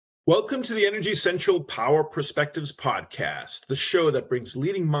Welcome to the Energy Central Power Perspectives podcast, the show that brings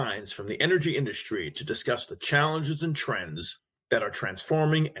leading minds from the energy industry to discuss the challenges and trends that are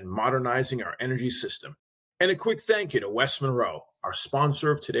transforming and modernizing our energy system. And a quick thank you to West Monroe, our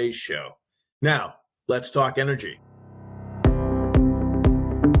sponsor of today's show. Now, let's talk energy.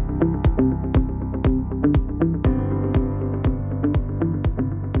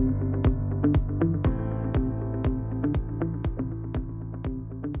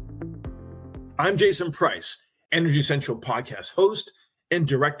 I'm Jason Price, Energy Central podcast host and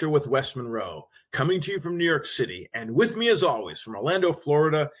director with West Monroe, coming to you from New York City. And with me, as always, from Orlando,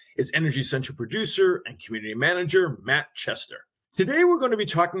 Florida, is Energy Central producer and community manager, Matt Chester. Today, we're going to be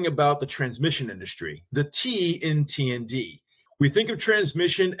talking about the transmission industry, the T in T&D. We think of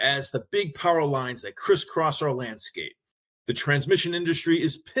transmission as the big power lines that crisscross our landscape. The transmission industry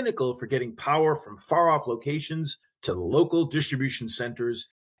is pinnacle for getting power from far-off locations to the local distribution centers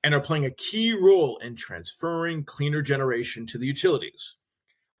and are playing a key role in transferring cleaner generation to the utilities.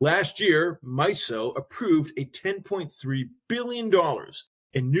 Last year, MISO approved a $10.3 billion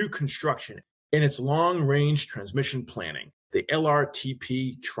in new construction in its long-range transmission planning, the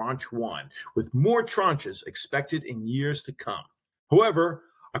LRTP Tranche 1, with more tranches expected in years to come. However,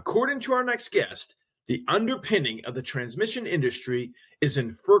 according to our next guest, the underpinning of the transmission industry is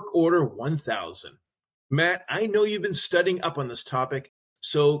in FERC Order 1000. Matt, I know you've been studying up on this topic,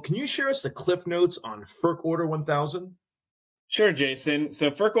 so can you share us the cliff notes on FERC Order 1000? Sure, Jason.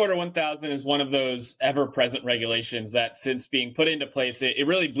 So FERC Order 1000 is one of those ever-present regulations that since being put into place, it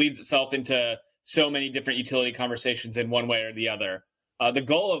really bleeds itself into so many different utility conversations in one way or the other. The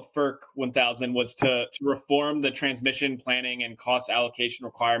goal of FERC 1000 was to reform the transmission planning and cost allocation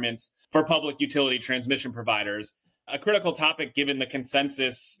requirements for public utility transmission providers, a critical topic given the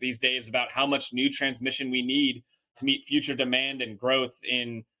consensus these days about how much new transmission we need to meet future demand and growth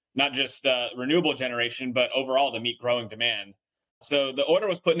in not just renewable generation, but overall to meet growing demand. So the order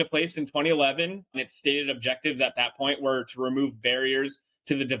was put into place in 2011, and its stated objectives at that point were to remove barriers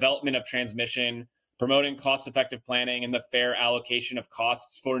to the development of transmission, promoting cost-effective planning and the fair allocation of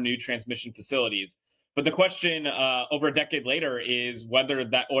costs for new transmission facilities. But the question over a decade later is whether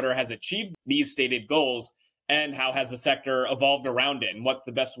that order has achieved these stated goals and how has the sector evolved around it, and what's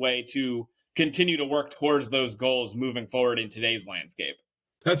the best way to continue to work towards those goals moving forward in today's landscape.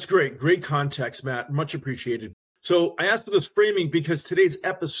 That's great. Great context, Matt. Much appreciated. So I asked for this framing because today's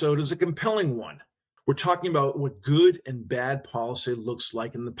episode is a compelling one. We're talking about what good and bad policy looks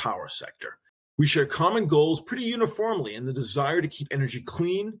like in the power sector. We share common goals pretty uniformly in the desire to keep energy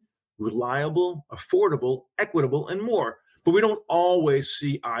clean, reliable, affordable, equitable, and more. But we don't always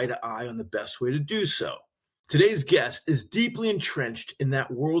see eye to eye on the best way to do so. Today's guest is deeply entrenched in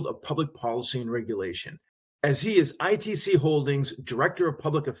that world of public policy and regulation, as he is ITC Holdings Director of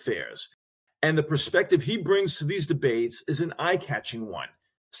Public Affairs, and the perspective he brings to these debates is an eye-catching one,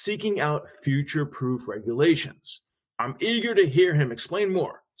 seeking out future-proof regulations. I'm eager to hear him explain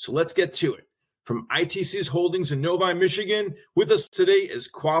more, so let's get to it. From ITC's Holdings in Novi, Michigan, with us today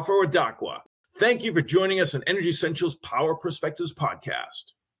is Kwafo Adarkwa. Thank you for joining us on Energy Central's Power Perspectives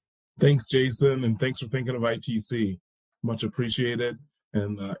podcast. Thanks, Jason, and thanks for thinking of ITC. Much appreciated,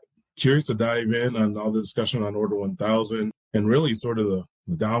 and curious to dive in on all the discussion on Order 1000 and really sort of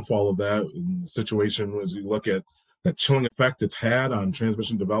the downfall of that in the situation as you look at that chilling effect it's had on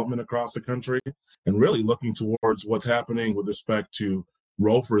transmission development across the country, and really looking towards what's happening with respect to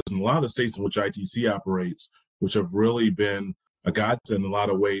ROFRs in a lot of the states in which ITC operates, which have really been a godsend in a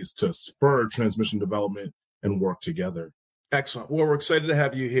lot of ways to spur transmission development and work together. Excellent. Well, we're excited to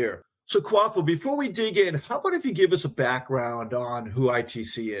have you here. So, Kwafo, before we dig in, how about if you give us a background on who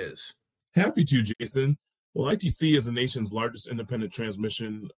ITC is? Happy to, Jason. Well, ITC is the nation's largest independent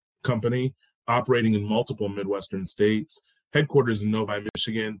transmission company, operating in multiple Midwestern states, headquarters in Novi,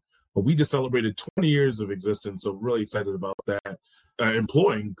 Michigan. But we just celebrated 20 years of existence, so really excited about that.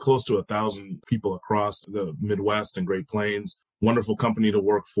 Employing close to 1,000 people across the Midwest and Great Plains. Wonderful company to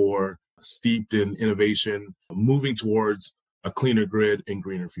work for, steeped in innovation, moving towards a cleaner grid and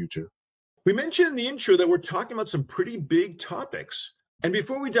greener future. We mentioned in the intro that we're talking about some pretty big topics. And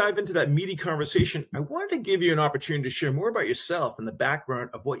before we dive into that meaty conversation, I wanted to give you an opportunity to share more about yourself and the background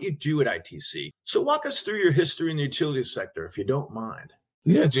of what you do at ITC. So walk us through your history in the utility sector, if you don't mind.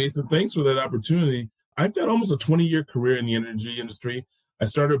 Yeah, Jason, thanks for that opportunity. I've got almost a 20-year career in the energy industry. I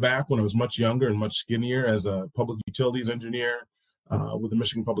started back when I was much younger and much skinnier as a public utilities engineer with the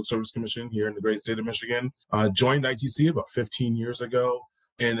Michigan Public Service Commission here in the great state of Michigan. Joined ITC about 15 years ago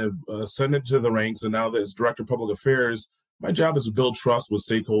and have ascended to the ranks. And now as Director of Public Affairs, my job is to build trust with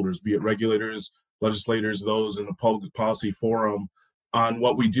stakeholders, be it regulators, legislators, those in the public policy forum, on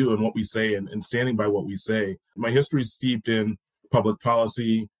what we do and what we say and standing by what we say. My history is steeped in public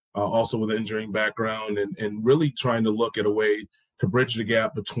policy, also with an engineering background, and really trying to look at a way to bridge the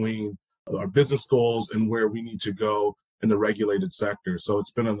gap between our business goals and where we need to go in the regulated sector. So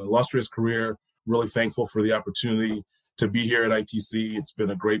it's been an illustrious career. Really thankful for the opportunity to be here at ITC. It's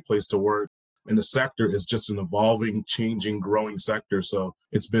been a great place to work. And the sector is just an evolving, changing, growing sector. So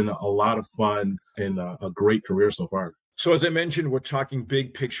it's been a lot of fun and a great career so far. So as I mentioned, we're talking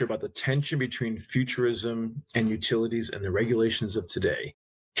big picture about the tension between futurism and utilities and the regulations of today.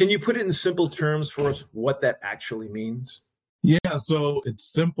 Can you put it in simple terms for us what that actually means? Yeah, so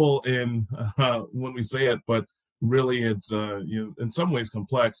it's simple in when we say it, but really it's in some ways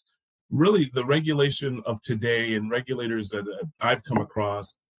complex. Really, the regulation of today and regulators that I've come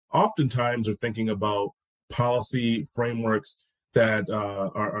across oftentimes are thinking about policy frameworks that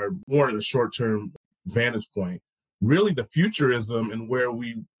are more in a short-term vantage point. Really, the futurism and where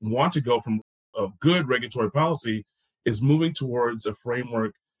we want to go from a good regulatory policy is moving towards a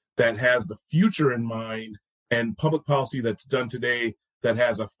framework that has the future in mind and public policy that's done today that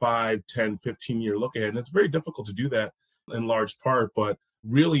has a 5, 10, 15-year look ahead. And it's very difficult to do that in large part, but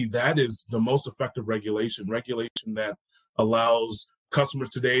really that is the most effective regulation that allows customers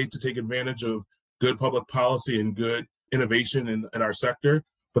today to take advantage of good public policy and good innovation in our sector,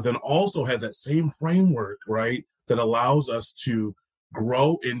 but then also has that same framework, right, that allows us to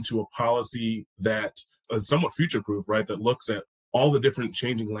grow into a policy that is somewhat future-proof, right, that looks at all the different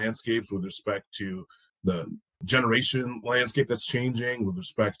changing landscapes with respect to the generation landscape that's changing, with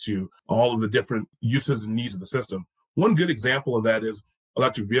respect to all of the different uses and needs of the system. One good example of that is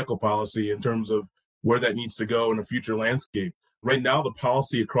electric vehicle policy in terms of where that needs to go in a future landscape. Right now, the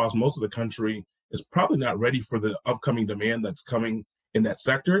policy across most of the country is probably not ready for the upcoming demand that's coming in that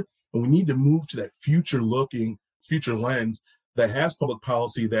sector. And we need to move to that future-looking, future lens that has public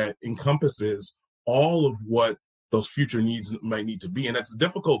policy that encompasses all of what those future needs might need to be. And that's a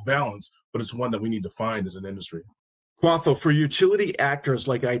difficult balance, but it's one that we need to find as an industry. Kwafo, for utility actors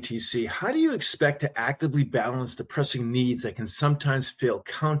like ITC, how do you expect to actively balance the pressing needs that can sometimes feel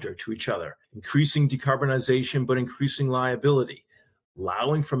counter to each other, increasing decarbonization but increasing liability,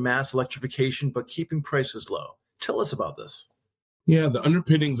 allowing for mass electrification but keeping prices low? Tell us about this. Yeah, the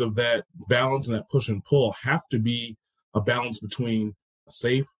underpinnings of that balance and that push and pull have to be a balance between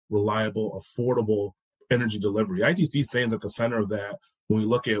safe, reliable, affordable energy delivery. ITC stands at the center of that when we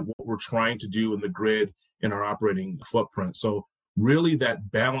look at what we're trying to do in the grid in our operating footprint. So really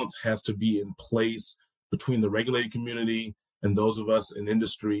that balance has to be in place between the regulated community and those of us in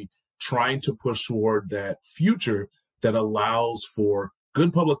industry trying to push toward that future that allows for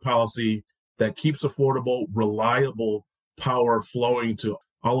good public policy that keeps affordable, reliable power flowing to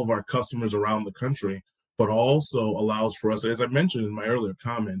all of our customers around the country, but also allows for us, as I mentioned in my earlier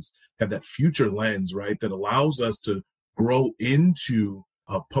comments, have that future lens, right, that allows us to grow into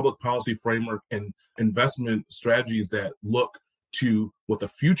a public policy framework and investment strategies that look to what the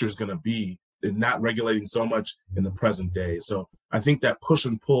future is going to be and not regulating so much in the present day. So I think that push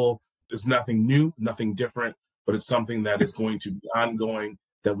and pull is nothing new, nothing different, but it's something that is going to be ongoing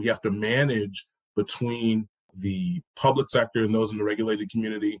that we have to manage between the public sector and those in the regulated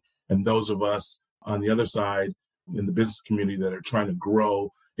community and those of us on the other side in the business community that are trying to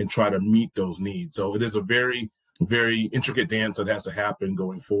grow and try to meet those needs. So it is a very, very intricate dance that has to happen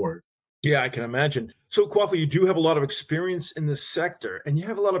going forward. Yeah, I can imagine. So, Kwafo, you do have a lot of experience in this sector, and you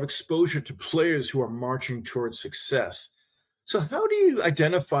have a lot of exposure to players who are marching towards success. So how do you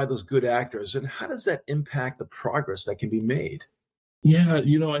identify those good actors, and how does that impact the progress that can be made? Yeah,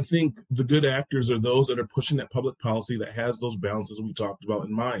 I think the good actors are those that are pushing that public policy that has those balances we talked about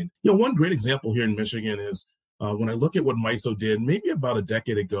in mind. One great example here in Michigan is when I look at what MISO did maybe about a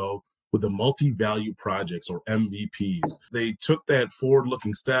decade ago with the multi-value projects or MVPs. They took that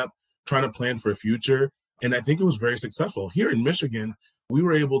forward-looking step, trying to plan for a future, and I think it was very successful. Here in Michigan, we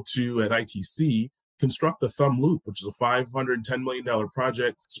were able to, at ITC, construct the Thumb Loop, which is a $510 million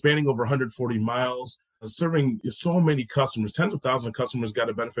project spanning over 140 miles, serving so many customers. Tens of thousands of customers got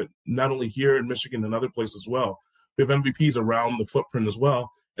a benefit, not only here in Michigan and other places as well. We have MVPs around the footprint as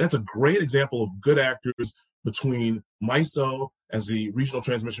well. And that's a great example of good actors between MISO as the regional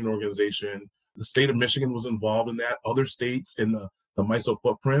transmission organization. The state of Michigan was involved in that. Other states in the MISO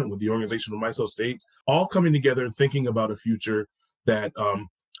footprint with the organization of MISO states, all coming together, thinking about a future that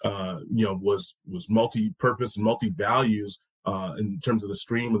was multi-purpose and multi-values in terms of the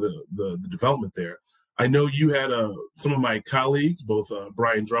stream of the development there. I know you had some of my colleagues, both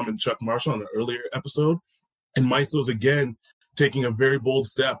Brian Drum and Chuck Marshall, on an earlier episode, and MISO's again taking a very bold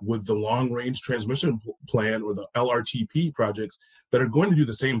step with the long-range transmission plan or the LRTP projects that are going to do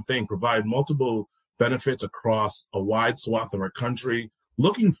the same thing, provide multiple benefits across a wide swath of our country,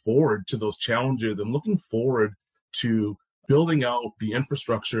 looking forward to those challenges and looking forward to building out the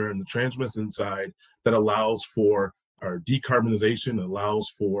infrastructure and the transmission side that allows for our decarbonization, allows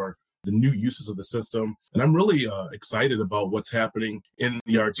for the new uses of the system. And I'm really excited about what's happening in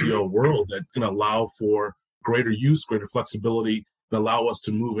the RTO world that's going to allow for greater use, greater flexibility, and allow us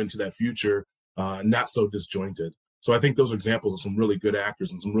to move into that future not so disjointed. So I think those are examples of some really good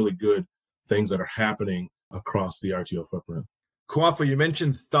actors and some really good things that are happening across the RTO footprint. Kwafo, you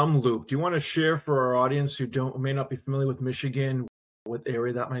mentioned thumb loop. Do you want to share for our audience who may not be familiar with Michigan, what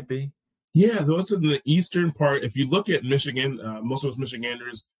area that might be? Yeah, those are the eastern part. If you look at Michigan, most of us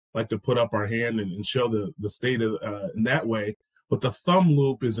Michiganders like to put up our hand and show the state of, in that way. But the thumb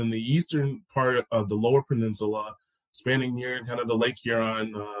loop is in the eastern part of the Lower Peninsula, spanning near kind of the Lake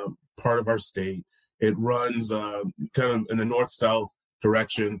Huron part of our state. It runs kind of in the north-south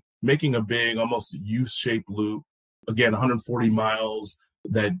direction, making a big, almost U-shaped loop. Again, 140 miles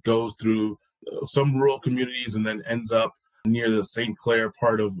that goes through some rural communities and then ends up near the St. Clair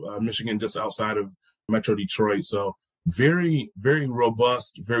part of Michigan, just outside of Metro Detroit. So very, very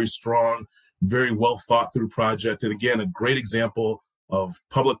robust, very strong, very well thought through project. And again, a great example of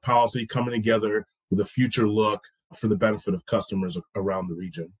public policy coming together with a future look for the benefit of customers around the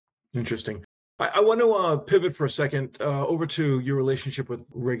region. Interesting. I want to pivot for a second over to your relationship with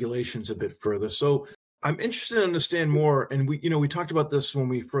regulations a bit further. So I'm interested to understand more. And we talked about this when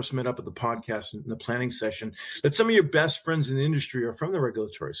we first met up at the podcast in the planning session, that some of your best friends in the industry are from the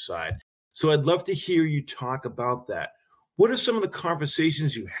regulatory side. So I'd love to hear you talk about that. What are some of the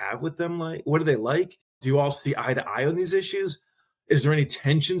conversations you have with them like? What are they like? Do you all see eye to eye on these issues? Is there any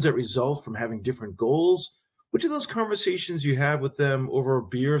tensions that result from having different goals? What do those conversations you have with them over a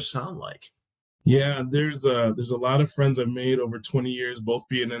beer sound like? Yeah, there's a lot of friends I've made over 20 years, both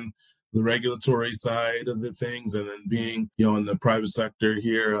being in the regulatory side of the things and then being, in the private sector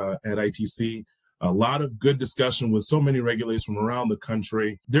here at ITC. A lot of good discussion with so many regulators from around the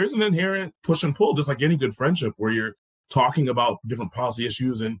country. There's an inherent push and pull, just like any good friendship, where you're talking about different policy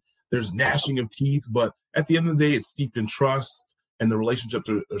issues and there's gnashing of teeth. But at the end of the day, it's steeped in trust and the relationships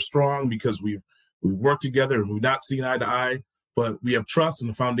are strong because we've worked together and we've not seen eye to eye, but we have trust in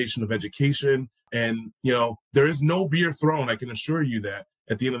the foundation of education. And, there is no beer thrown, I can assure you that,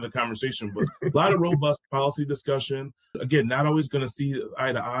 at the end of the conversation, but a lot of robust policy discussion. Again, not always going to see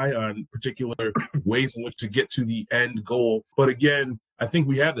eye to eye on particular ways in which to get to the end goal. But again, I think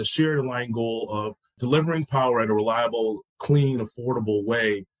we have the shared aligned goal of delivering power at a reliable, clean, affordable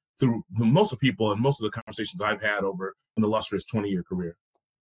way through most of the people and most of the conversations I've had over an illustrious 20-year career.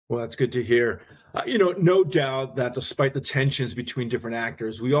 Well, that's good to hear. No doubt that despite the tensions between different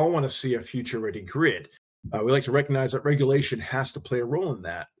actors, we all want to see a future-ready grid. We like to recognize that regulation has to play a role in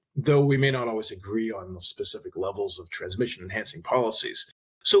that, though we may not always agree on the specific levels of transmission-enhancing policies.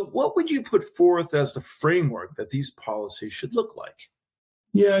 So what would you put forth as the framework that these policies should look like?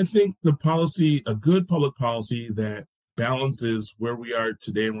 Yeah, I think a good public policy that balances where we are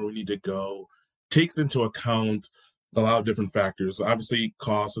today and where we need to go, takes into account a lot of different factors. Obviously,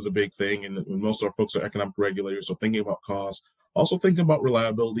 cost is a big thing, and most of our folks are economic regulators, so thinking about cost, also thinking about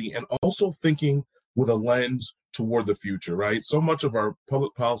reliability, and also thinking with a lens toward the future, right? So much of our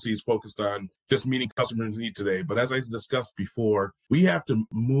public policy is focused on just meeting customers' needs today. But as I discussed before, we have to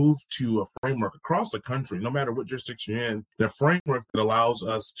move to a framework across the country, no matter what jurisdiction you're in, a framework that allows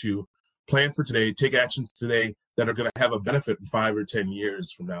us to plan for today, take actions today that are going to have a benefit in 5 or 10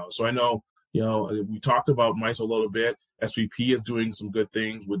 years from now. So I know, we talked about MISO a little bit. SVP is doing some good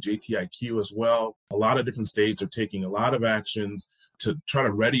things with JTIQ as well. A lot of different states are taking a lot of actions to try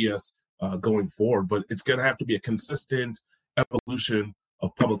to ready us going forward, but it's going to have to be a consistent evolution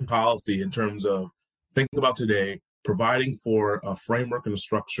of public policy in terms of thinking about today, providing for a framework and a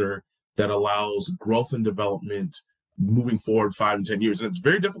structure that allows growth and development moving forward 5 and 10 years. And it's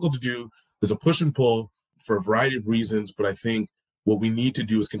very difficult to do. There's a push and pull for a variety of reasons, but I think what we need to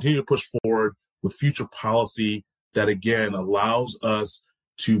do is continue to push forward with future policy that, again, allows us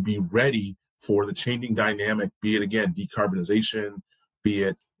to be ready for the changing dynamic, be it, again, decarbonization, be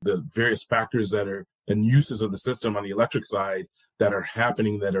it the various factors that are and uses of the system on the electric side that are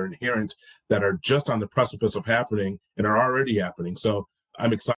happening, that are inherent, that are just on the precipice of happening and are already happening. So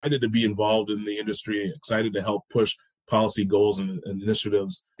I'm excited to be involved in the industry, excited to help push policy goals and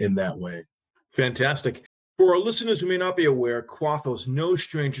initiatives in that way. Fantastic. For our listeners who may not be aware, Kwafo is no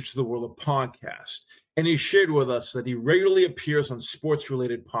stranger to the world of podcasts, and he shared with us that he regularly appears on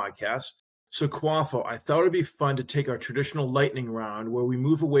sports-related podcasts. So Kwafo, I thought it'd be fun to take our traditional lightning round where we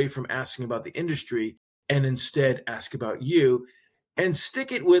move away from asking about the industry and instead ask about you. and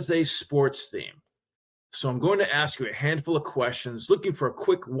stick it with a sports theme. So I'm going to ask you a handful of questions looking for a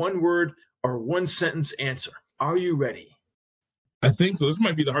quick one-word or one-sentence answer. Are you ready? I think so. This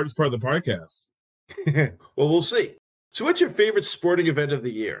might be the hardest part of the podcast. Well, we'll see. So what's your favorite sporting event of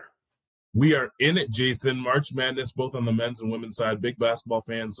the year? We are in it, Jason. March Madness, both on the men's and women's side. Big basketball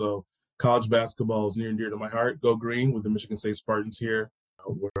fan, so college basketball is near and dear to my heart. Go green with the Michigan State Spartans here,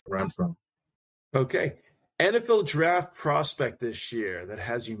 where I'm from. Okay. NFL draft prospect this year that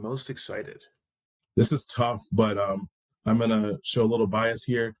has you most excited? This is tough, but I'm going to show a little bias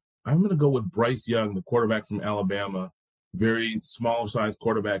here. I'm going to go with Bryce Young, the quarterback from Alabama. Very small size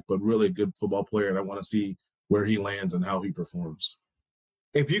quarterback, but really a good football player, and I want to see where he lands and how he performs.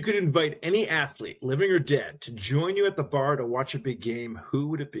 If you could invite any athlete, living or dead, to join you at the bar to watch a big game, who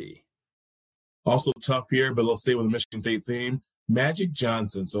would it be? Also tough here, but let's stay with the Michigan State theme. Magic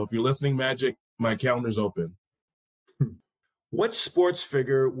Johnson. So if you're listening, Magic, my calendar's open. What sports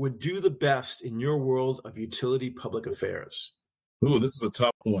figure would do the best in your world of utility public affairs? Ooh, this is a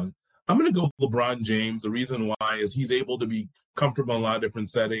tough one. I'm going to go with LeBron James. The reason why is he's able to be comfortable in a lot of different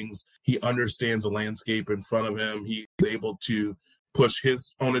settings. He understands the landscape in front of him. He's able to push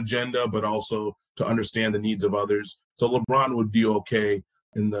his own agenda, but also to understand the needs of others. So LeBron would do okay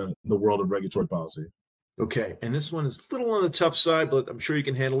in the world of regulatory policy. Okay, and this one is a little on the tough side, but I'm sure you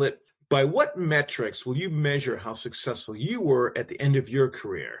can handle it. By what metrics will you measure how successful you were at the end of your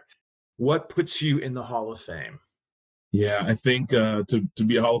career? What puts you in the Hall of Fame? Yeah, I think to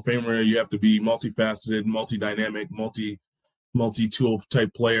be a Hall of Famer, you have to be multifaceted, multi-dynamic, multi-tool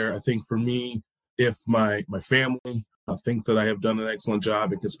type player. I think for me, if my family thinks that I have done an excellent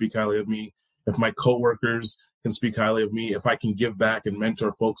job and can speak highly of me, if my coworkers can speak highly of me, if I can give back and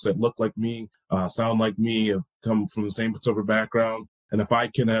mentor folks that look like me, sound like me, have come from the same sort of background, and if I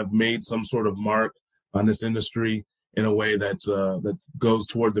can have made some sort of mark on this industry in a way that goes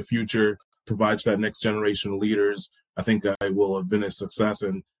toward the future, provides that next generation of leaders, I think I will have been a success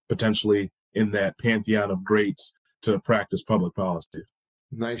and potentially in that pantheon of greats to practice public policy.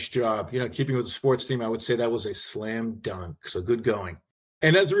 Nice job. Keeping with the sports theme, I would say that was a slam dunk. So good going.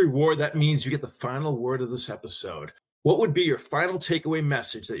 And as a reward, that means you get the final word of this episode. What would be your final takeaway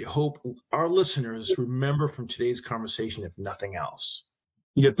message that you hope our listeners remember from today's conversation, if nothing else?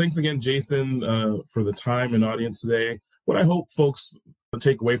 Yeah, thanks again, Jason, for the time and audience today. What I hope folks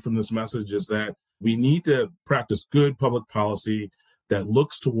take away from this message is that we need to practice good public policy that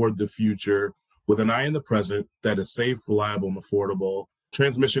looks toward the future with an eye in the present, that is safe, reliable, and affordable.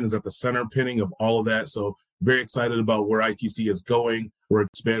 Transmission is at the center pinning of all of that. So very excited about where ITC is going, where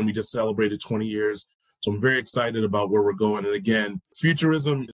it's been. We just celebrated 20 years. So I'm very excited about where we're going. And again,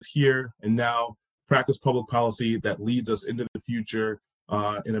 Futurism is here and now. Practice public policy that leads us into the future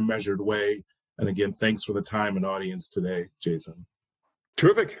in a measured way. And again, thanks for the time and audience today, Jason.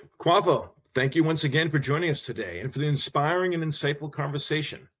 Terrific. Kwafo, thank you once again for joining us today and for the inspiring and insightful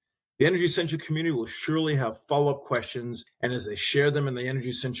conversation. The Energy Essential community will surely have follow-up questions, and as they share them in the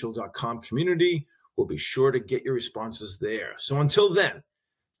energyessential.com community, we'll be sure to get your responses there. So until then,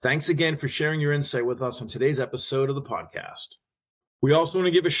 thanks again for sharing your insight with us on today's episode of the podcast. We also want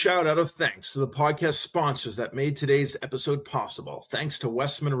to give a shout out of thanks to the podcast sponsors that made today's episode possible. Thanks to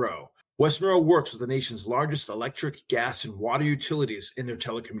West Monroe. West Monroe works with the nation's largest electric, gas, and water utilities in their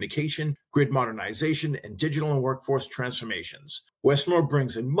telecommunication, grid modernization, and digital and workforce transformations. West Monroe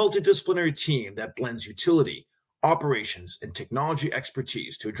brings a multidisciplinary team that blends utility, operations, and technology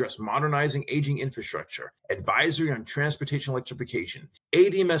expertise to address modernizing aging infrastructure, advisory on transportation electrification,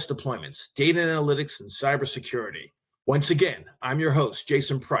 ADMS deployments, data analytics, and cybersecurity. Once again, I'm your host,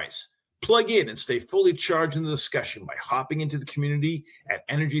 Jason Price. Plug in and stay fully charged in the discussion by hopping into the community at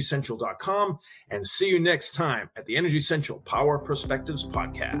energyessential.com, and see you next time at the Energy Essential Power Perspectives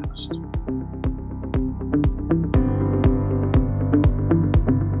Podcast.